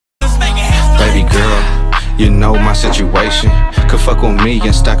You know my situation. Could fuck with me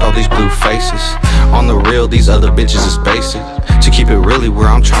and stack all these blue faces. On the real, these other bitches is basic. To keep it really where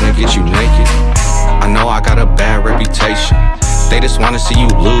I'm trying to get you naked. I know I got a bad reputation. They just wanna see you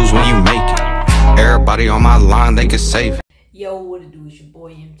lose when you make it. Everybody on my line, they can save it. Yo, what it do? It's your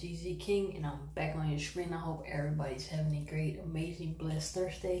boy MTZKING, and I'm back on your screen. I hope everybody's having a great, amazing, blessed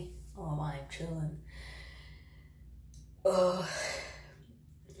Thursday. I am chilling.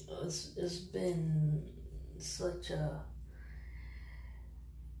 It's been such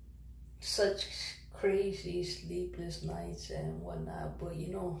crazy sleepless nights and whatnot, but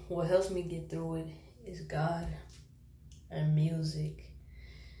you know what helps me get through it is God and music.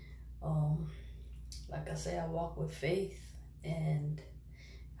 Like I say, I walk with faith, and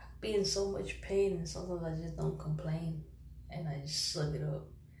I be in so much pain, and sometimes I just don't complain and I just suck it up.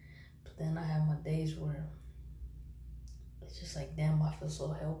 But then I have my days where it's just like, damn, I feel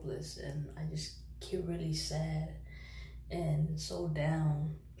so helpless, and I just get really sad and so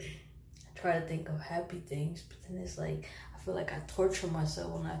down. I try to think of happy things, but then it's like I feel like I torture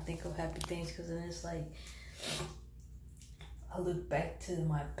myself when I think of happy things, because then it's like I look back to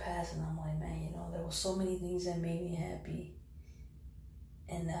my past and I'm like, man, you know, there were so many things that made me happy,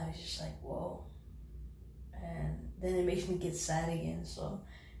 and now it's just like, whoa. And then it makes me get sad again. So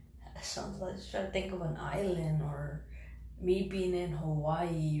sometimes I just try to think of an island, or me being in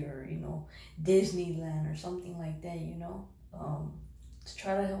Hawaii, or, you know, Disneyland or something like that, you know, to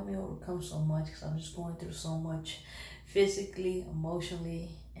try to help me overcome so much, because I'm just going through so much physically,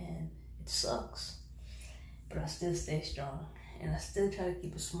 emotionally, and it sucks. But I still stay strong, and I still try to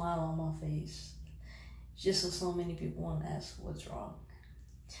keep a smile on my face, just so many people won't ask what's wrong.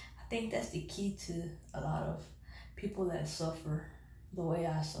 I think that's the key to a lot of people that suffer the way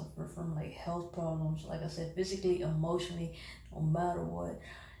I suffer from, like, health problems, like I said, physically, emotionally, no matter what.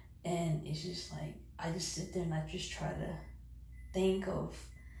 And it's just like, I just sit there and I just try to think of,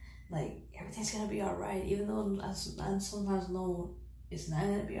 like, everything's gonna be all right, even though I sometimes know it's not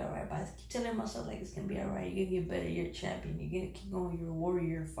gonna be all right, but I keep telling myself, like, it's gonna be all right. You're gonna get better. You're a champion. You're gonna keep going. You're a warrior.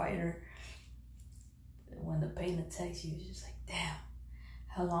 You're a fighter. But when the pain attacks you, it's just like, damn,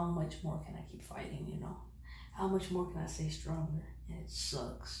 how much more can I keep fighting, you know? How much more can I stay stronger? And it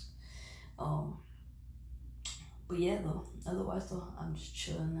sucks. But yeah, though, otherwise, though, I'm just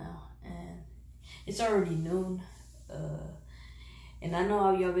chilling now. And it's already noon. And I know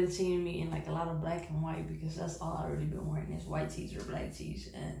how y'all been seeing me in, like, a lot of black and white, because that's all I really been wearing is white tees or black tees.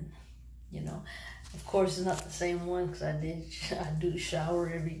 And, you know, of course it's not the same one, because I do shower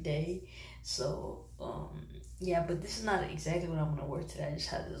every day. So, yeah, but this is not exactly what I'm going to wear today. I just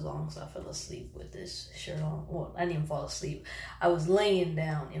had this on, so I fell asleep with this shirt on. Well, I didn't even fall asleep. I was laying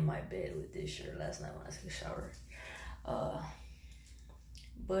down in my bed with this shirt last night when I took a shower.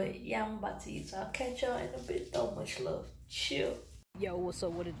 But, yeah, I'm about to eat, so I'll catch y'all in a bit. Don't much love. Chill. Yo, what's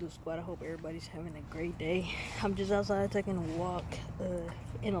up? What it do, squad? I hope everybody's having a great day. I'm just outside taking a walk,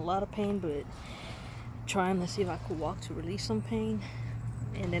 in a lot of pain, but trying to see if I could walk to release some pain.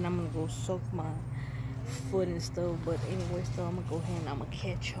 And then I'm gonna go soak my foot and stuff. But anyway, so I'm gonna go ahead and I'm gonna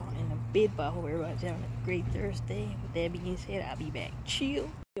catch y'all in a bit. But I hope everybody's having a great Thursday. With that being said, I'll be back. Chill.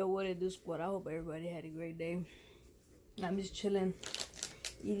 Yo, what it do, squad? I hope everybody had a great day. I'm just chilling,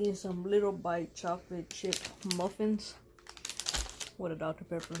 eating some Little Bite chocolate chip muffins with a Dr.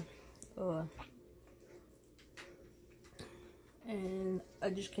 Pepper. And I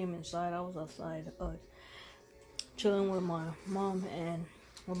just came inside. I was outside chilling with my mom and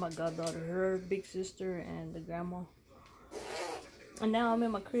with my goddaughter, her big sister, and the grandma. And now I'm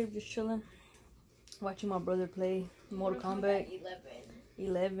in my crib just chilling, watching my brother play Mortal Kombat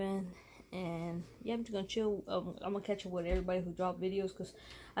 11. And yeah, I'm just gonna chill. I'm gonna catch up with everybody who dropped videos, because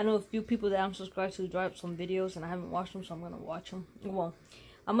I know a few people that I'm subscribed to dropped some videos and I haven't watched them, so I'm gonna watch them. Well,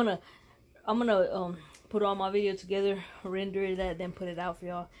 I'm gonna put all my videos together, render that, then put it out for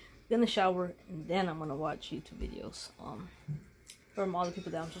y'all. Then shower, and then I'm gonna watch YouTube videos from all the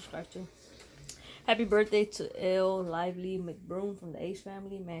people that I'm subscribed to. Happy birthday to L. Lively McBroom from the Ace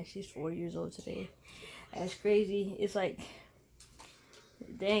family. Man, she's 4 years old today. That's crazy. It's like,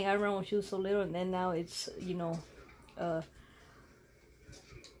 dang, I remember when she was so little, and then now it's, you know,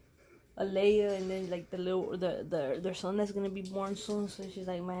 Alea, and then, like, their son that's gonna be born soon. So she's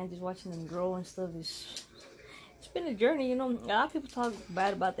like, man, just watching them grow and stuff it's been a journey, you know. A lot of people talk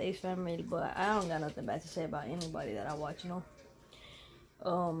bad about the Ace family, but I don't got nothing bad to say about anybody that I watch, you know.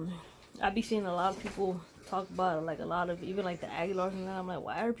 I be seeing a lot of people talk about, like, a lot of, even like the Aguilars and that. I'm like,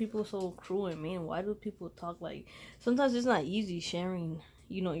 why are people so cruel and mean? Why do people talk like, sometimes it's not easy sharing,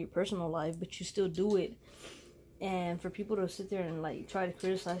 you know, your personal life, but you still do it. And for people to sit there and like try to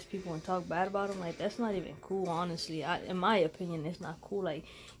criticize people and talk bad about them, like that's not even cool. Honestly, in my opinion, it's not cool. Like,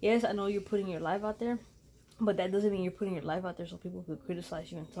 yes, I know you're putting your life out there, but that doesn't mean you're putting your life out there so people could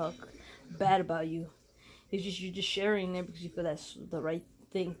criticize you and talk bad about you. It's just you're just sharing it because you feel that's the right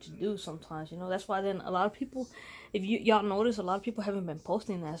thing to do sometimes, you know. That's why then a lot of people, if y'all notice, a lot of people haven't been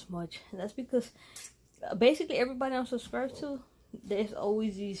posting as much. That's because basically everybody I'm subscribed to, there's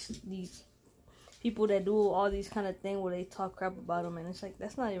always these people that do all these kind of things where they talk crap about them, and it's like,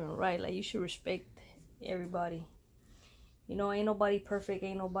 that's not even right. Like, you should respect everybody. You know, ain't nobody perfect,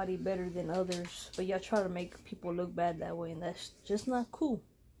 ain't nobody better than others, but y'all try to make people look bad that way, and that's just not cool.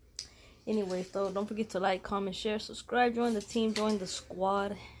 Anyways, though, don't forget to like, comment, share, subscribe, join the team, join the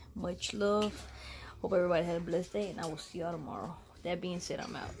squad. Much love. Hope everybody had a blessed day, and I will see y'all tomorrow. With that being said,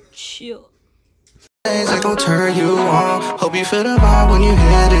 I'm out. Chill. I gon' turn you on. Hope you feel the vibe when you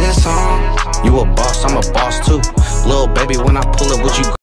hear this song. You a boss, I'm a boss too. Little baby, when I pull up, what you